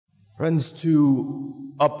Friends, to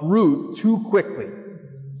uproot too quickly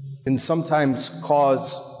can sometimes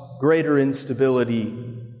cause greater instability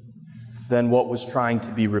than what was trying to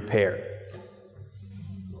be repaired.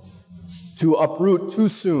 To uproot too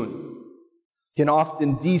soon can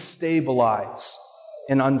often destabilize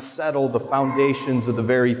and unsettle the foundations of the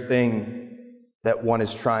very thing that one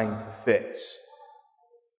is trying to fix.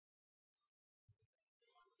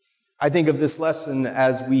 I think of this lesson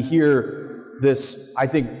as we hear this, I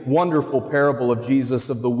think, wonderful parable of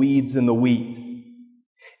Jesus of the weeds and the wheat.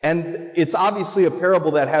 And it's obviously a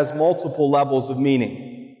parable that has multiple levels of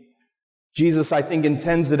meaning. Jesus, I think,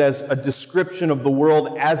 intends it as a description of the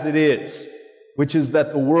world as it is, which is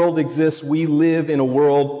that the world exists. We live in a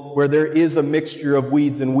world where there is a mixture of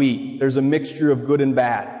weeds and wheat. There's a mixture of good and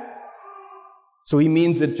bad. So he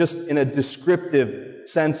means it just in a descriptive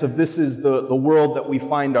sense of this is the world that we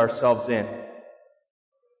find ourselves in.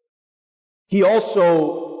 He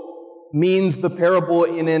also means the parable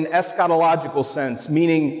in an eschatological sense,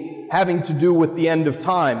 meaning having to do with the end of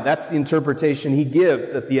time. That's the interpretation he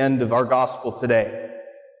gives at the end of our gospel today.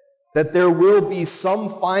 That there will be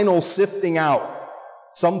some final sifting out,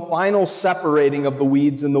 some final separating of the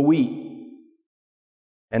weeds and the wheat.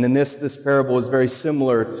 And in this parable is very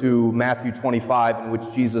similar to Matthew 25, in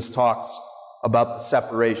which Jesus talks about the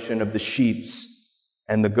separation of the sheep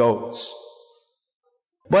and the goats.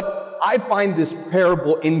 But I find this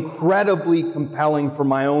parable incredibly compelling for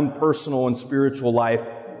my own personal and spiritual life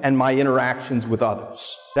and my interactions with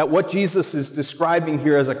others. That what Jesus is describing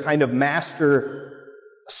here as a kind of master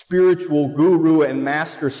spiritual guru and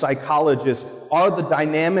master psychologist are the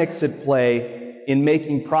dynamics at play in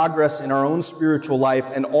making progress in our own spiritual life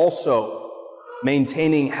and also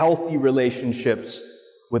maintaining healthy relationships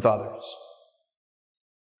with others.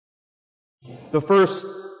 The first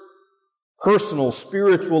personal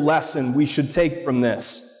spiritual lesson we should take from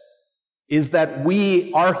this is that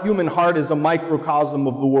our human heart is a microcosm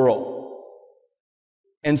of the world.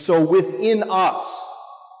 And so within us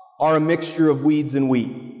are a mixture of weeds and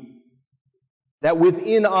wheat. That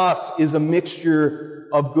within us is a mixture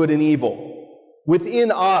of good and evil.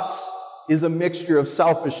 Within us is a mixture of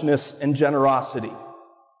selfishness and generosity.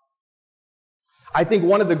 I think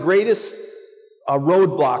one of the greatest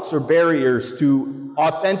roadblocks or barriers to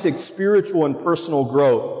authentic spiritual and personal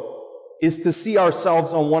growth is to see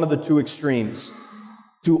ourselves on one of the two extremes.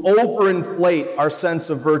 To overinflate our sense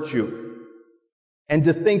of virtue and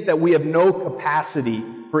to think that we have no capacity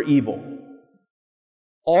for evil.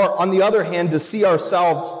 Or, on the other hand, to see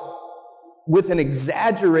ourselves with an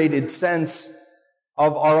exaggerated sense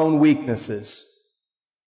of our own weaknesses.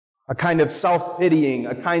 A kind of self-pitying,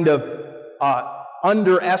 a kind of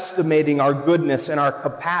underestimating our goodness and our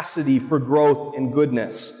capacity for growth and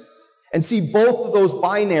goodness. And see, both of those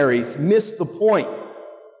binaries miss the point,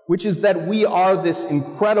 which is that we are this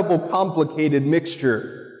incredible, complicated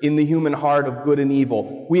mixture in the human heart of good and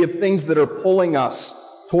evil. We have things that are pulling us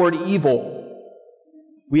toward evil.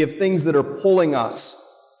 We have things that are pulling us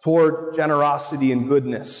toward generosity and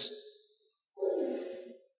goodness.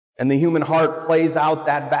 And the human heart plays out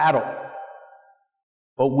that battle.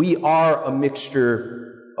 But we are a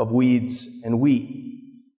mixture of weeds and wheat.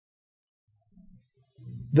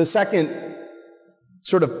 The second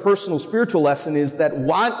sort of personal spiritual lesson is that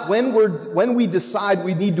when we decide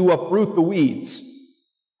we need to uproot the weeds,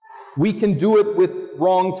 we can do it with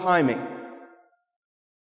wrong timing.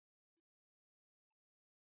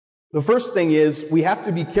 The first thing is we have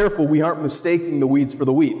to be careful we aren't mistaking the weeds for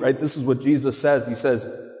the wheat, right? This is what Jesus says. He says,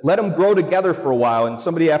 let them grow together for a while. And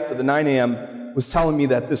somebody after the 9 a.m. was telling me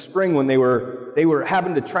that this spring when they were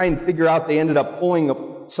having to try and figure out, they ended up pulling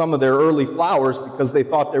up some of their early flowers because they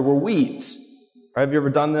thought there were weeds. Right? Have you ever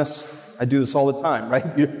done this? I do this all the time,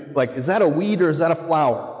 right? You're like, is that a weed or is that a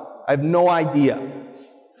flower? I have no idea.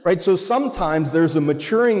 Right? So sometimes there's a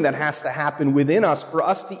maturing that has to happen within us for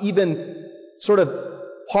us to even sort of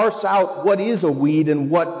parse out what is a weed and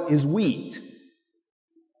what is wheat.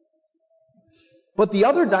 But the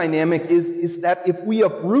other dynamic is that if we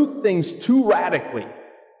uproot things too radically,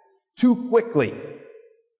 too quickly,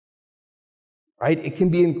 right, it can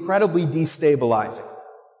be incredibly destabilizing.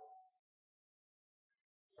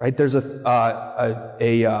 Right? There's a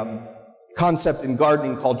concept in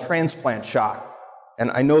gardening called transplant shock.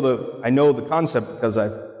 And I know the concept because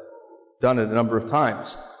I've done it a number of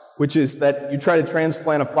times, which is that you try to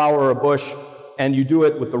transplant a flower or a bush and you do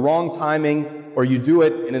it with the wrong timing, or you do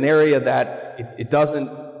it in an area that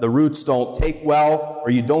the roots don't take well, or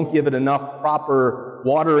you don't give it enough proper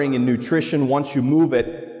watering and nutrition once you move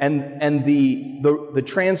it, and the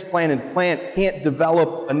transplanted plant can't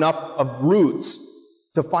develop enough of roots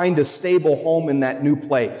to find a stable home in that new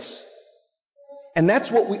place. And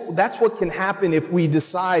that's what can happen if we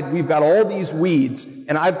decide we've got all these weeds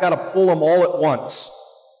and I've got to pull them all at once.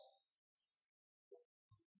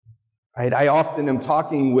 Right? I often am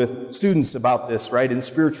talking with students about this, right? In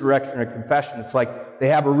spiritual direction or confession, it's like they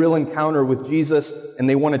have a real encounter with Jesus and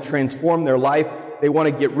they want to transform their life. They want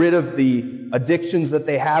to get rid of the addictions that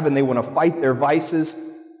they have and they want to fight their vices.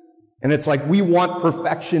 And it's like, we want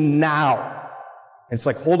perfection now. And it's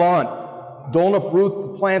like, hold on. Don't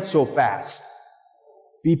uproot the plant so fast.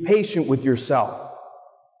 Be patient with yourself.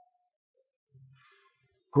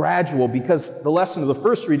 Gradual, because the lesson of the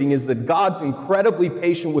first reading is that God's incredibly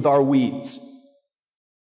patient with our weeds.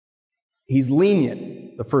 He's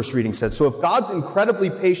lenient, the first reading said. So if God's incredibly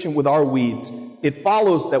patient with our weeds, it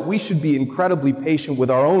follows that we should be incredibly patient with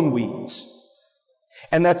our own weeds.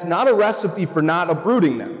 And that's not a recipe for not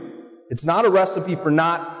uprooting them. It's not a recipe for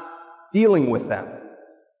not dealing with them.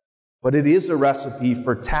 But it is a recipe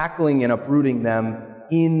for tackling and uprooting them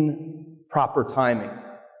in proper timing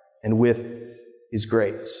and with His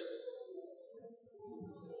grace.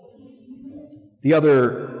 The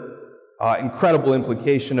other incredible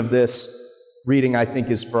implication of this reading, I think,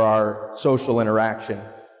 is for our social interaction,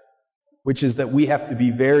 which is that we have to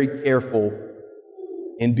be very careful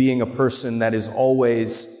in being a person that is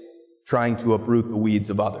always trying to uproot the weeds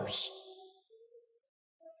of others.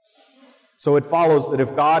 So it follows that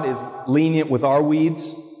if God is lenient with our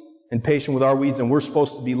weeds and patient with our weeds, and we're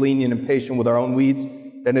supposed to be lenient and patient with our own weeds,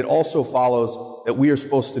 then it also follows that we are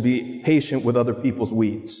supposed to be patient with other people's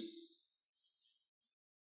weeds.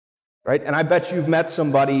 Right? And I bet you've met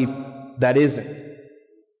somebody that isn't.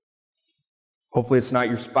 Hopefully it's not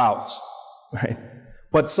your spouse. Right?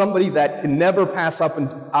 But somebody that can never pass up an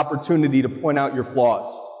opportunity to point out your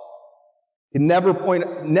flaws. Can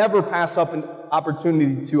never pass up an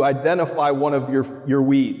opportunity to identify one of your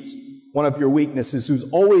weeds, one of your weaknesses,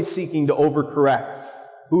 who's always seeking to overcorrect,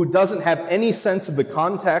 who doesn't have any sense of the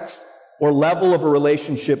context or level of a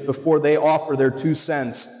relationship before they offer their 2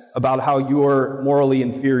 cents about how you're morally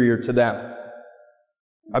inferior to them.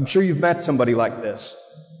 I'm sure you've met somebody like this.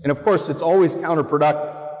 And of course, it's always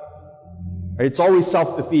counterproductive. It's always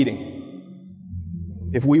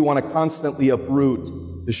self-defeating if we want to constantly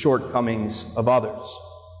uproot the shortcomings of others.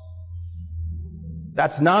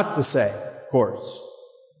 That's not to say, of course,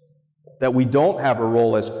 that we don't have a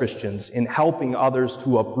role as Christians in helping others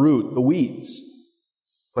to uproot the weeds.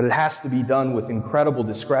 But it has to be done with incredible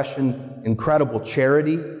discretion, incredible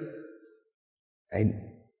charity. And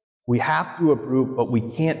we have to uproot, but we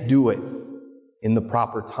can't do it in the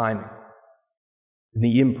proper timing. In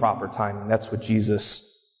the improper timing. That's what Jesus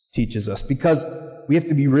teaches us. Because we have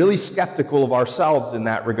to be really skeptical of ourselves in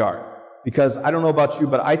that regard. Because I don't know about you,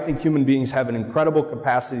 but I think human beings have an incredible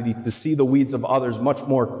capacity to see the weeds of others much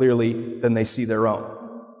more clearly than they see their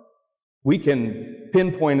own. We can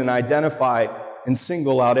pinpoint and identify and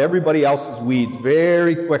single out everybody else's weeds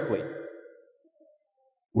very quickly.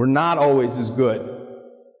 We're not always as good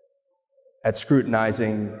at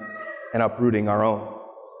scrutinizing and uprooting our own.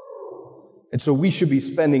 And so we should be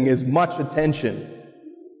spending as much attention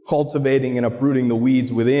cultivating and uprooting the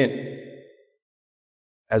weeds within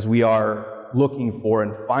as we are looking for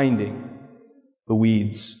and finding the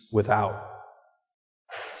weeds without.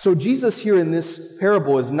 So Jesus here in this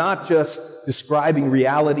parable is not just describing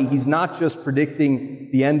reality. He's not just predicting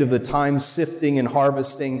the end of the time, sifting and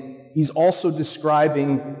harvesting. He's also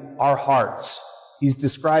describing our hearts. He's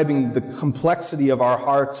describing the complexity of our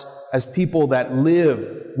hearts as people that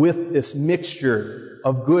live with this mixture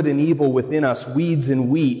of good and evil within us, weeds and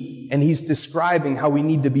wheat. And he's describing how we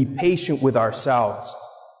need to be patient with ourselves,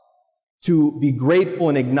 to be grateful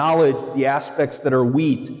and acknowledge the aspects that are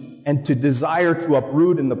wheat, and to desire to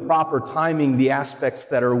uproot in the proper timing the aspects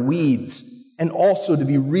that are weeds, and also to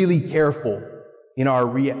be really careful in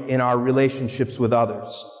our relationships with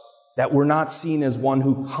others, that we're not seen as one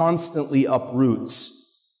who constantly uproots,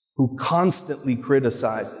 who constantly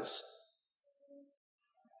criticizes.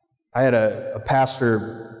 I had a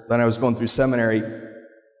pastor when I was going through seminary,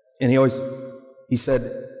 and he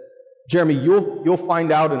said, Jeremy, you'll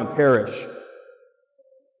find out in a parish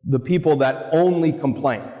the people that only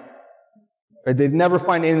complain. Right? They'd never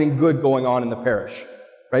find anything good going on in the parish.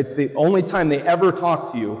 Right? The only time they ever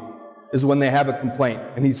talk to you is when they have a complaint.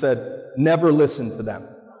 And he said, never listen to them.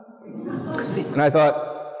 And I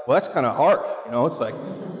thought, well, that's kind of harsh. It's like,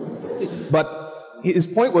 but his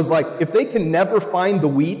point was like, if they can never find the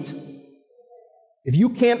wheat, if you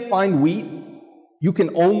can't find wheat, you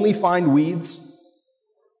can only find weeds.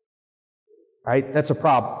 Right? That's a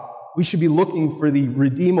problem. We should be looking for the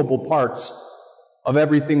redeemable parts of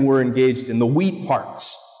everything we're engaged in, the wheat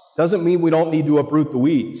parts. Doesn't mean we don't need to uproot the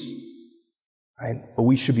weeds, right? But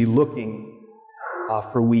we should be looking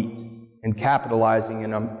for wheat and capitalizing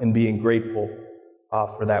and being grateful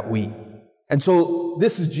for that wheat. And so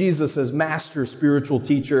this is Jesus as master spiritual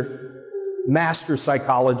teacher, master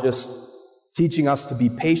psychologist, teaching us to be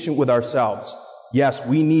patient with ourselves. Yes,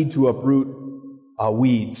 we need to uproot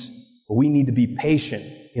weeds, but we need to be patient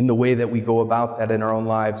in the way that we go about that in our own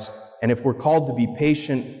lives. And if we're called to be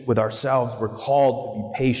patient with ourselves, we're called to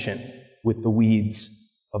be patient with the weeds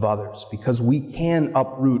of others, because we can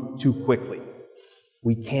uproot too quickly.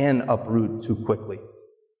 We can uproot too quickly.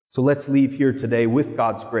 So let's leave here today with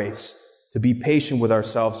God's grace to be patient with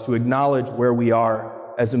ourselves, to acknowledge where we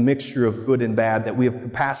are as a mixture of good and bad, that we have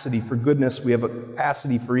capacity for goodness, we have a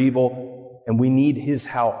capacity for evil, and we need His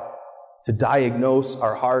help to diagnose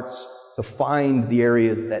our hearts, to find the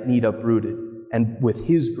areas that need uprooted, and with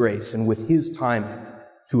His grace and with His time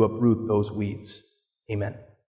to uproot those weeds. Amen.